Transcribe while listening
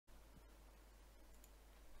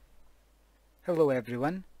Hello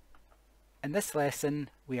everyone. In this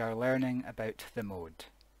lesson we are learning about the mode.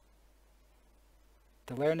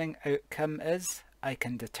 The learning outcome is I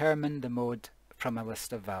can determine the mode from a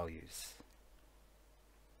list of values.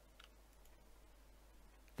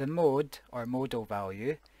 The mode or modal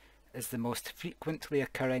value is the most frequently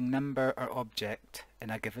occurring number or object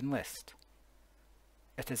in a given list.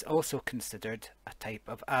 It is also considered a type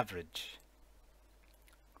of average.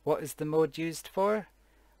 What is the mode used for?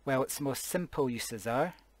 Well, its most simple uses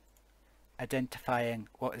are identifying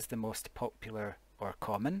what is the most popular or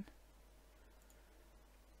common.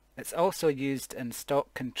 It's also used in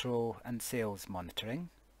stock control and sales monitoring.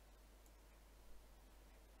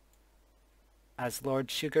 As Lord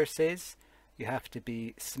Sugar says, you have to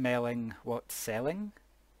be smelling what's selling.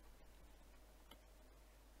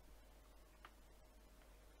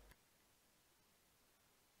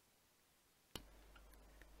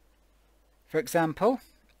 For example,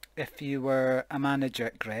 if you were a manager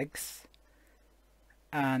at Greggs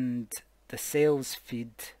and the sales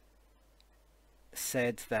feed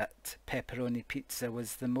said that pepperoni pizza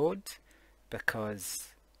was the mode because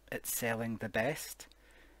it's selling the best,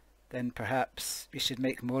 then perhaps you should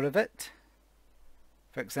make more of it.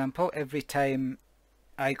 For example, every time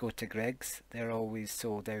I go to Greggs, they're always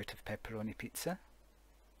sold out of pepperoni pizza.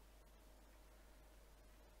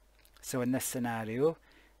 So in this scenario,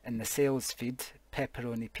 in the sales feed,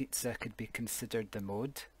 pepperoni pizza could be considered the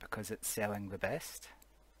mode because it's selling the best.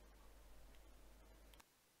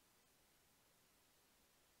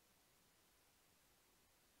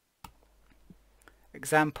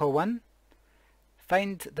 Example 1.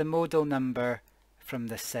 Find the modal number from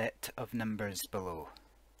the set of numbers below.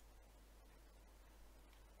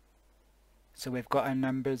 So we've got our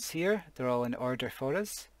numbers here, they're all in order for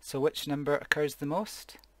us. So which number occurs the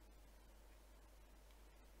most?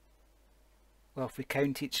 Well, if we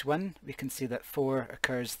count each one, we can see that 4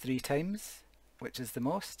 occurs 3 times, which is the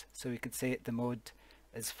most, so we could say the mode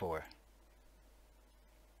is 4.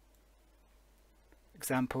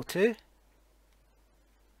 Example 2.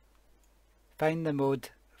 Find the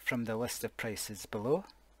mode from the list of prices below.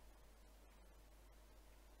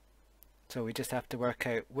 So we just have to work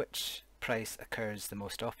out which price occurs the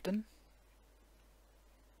most often.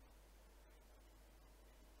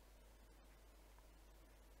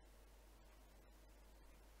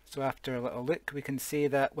 So after a little look, we can see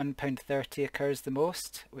that £1.30 occurs the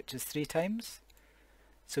most, which is 3 times.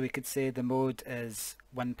 So we could say the mode is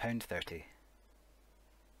 £1.30.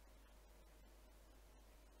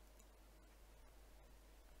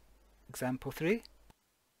 Example 3.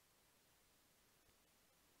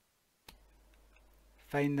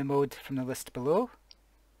 Find the mode from the list below.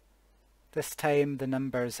 This time the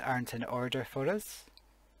numbers aren't in order for us,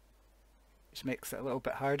 which makes it a little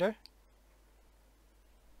bit harder.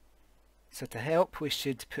 So to help, we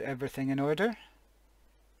should put everything in order.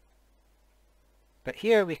 But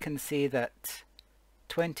here we can see that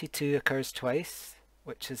 22 occurs twice,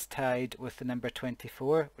 which is tied with the number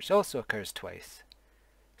 24, which also occurs twice.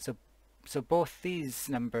 So both these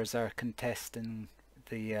numbers are contesting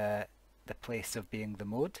the place of being the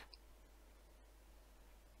mode.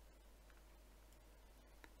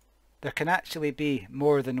 There can actually be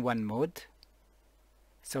more than one mode.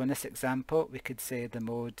 So in this example, we could say the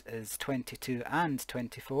mode is 22 and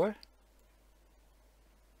 24.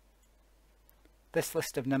 This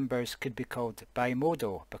list of numbers could be called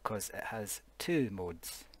bimodal because it has 2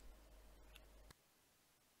 modes.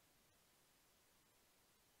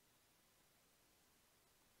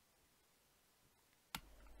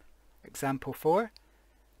 Example 4.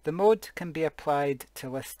 The mode can be applied to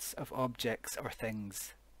lists of objects or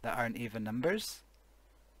things that aren't even numbers.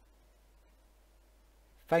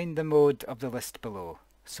 Find the mode of the list below.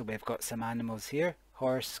 So we've got some animals here: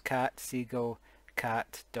 horse, cat, seagull,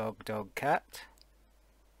 cat, dog, dog, cat.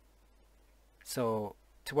 So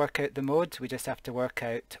to work out the mode, we just have to work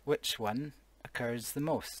out which one occurs the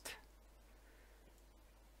most.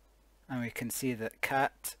 And we can see that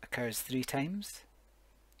cat occurs 3 times.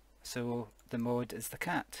 So the mode is the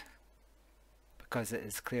cat, because it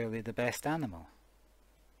is clearly the best animal.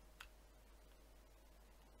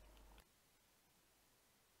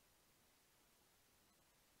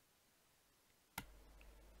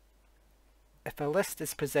 If a list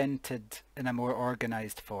is presented in a more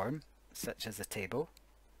organized form, such as a table,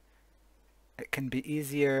 it can be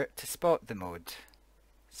easier to spot the mode.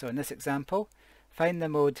 So in this example, find the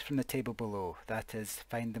mode from the table below, that is,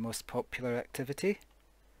 find the most popular activity.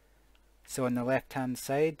 So on the left hand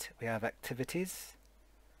side we have activities,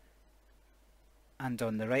 and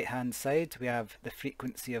on the right hand side we have the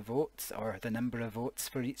frequency of votes, or the number of votes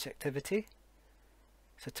for each activity.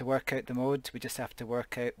 So to work out the mode, we just have to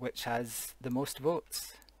work out which has the most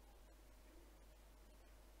votes.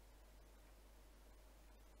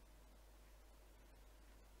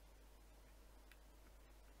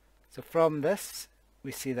 So from this,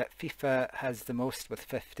 we see that FIFA has the most with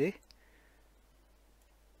 50.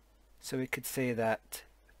 So we could say that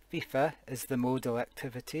FIFA is the modal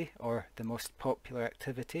activity, or the most popular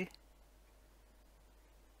activity.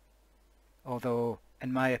 Although,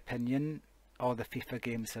 in my opinion, all the FIFA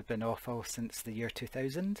games have been awful since the year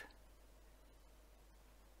 2000.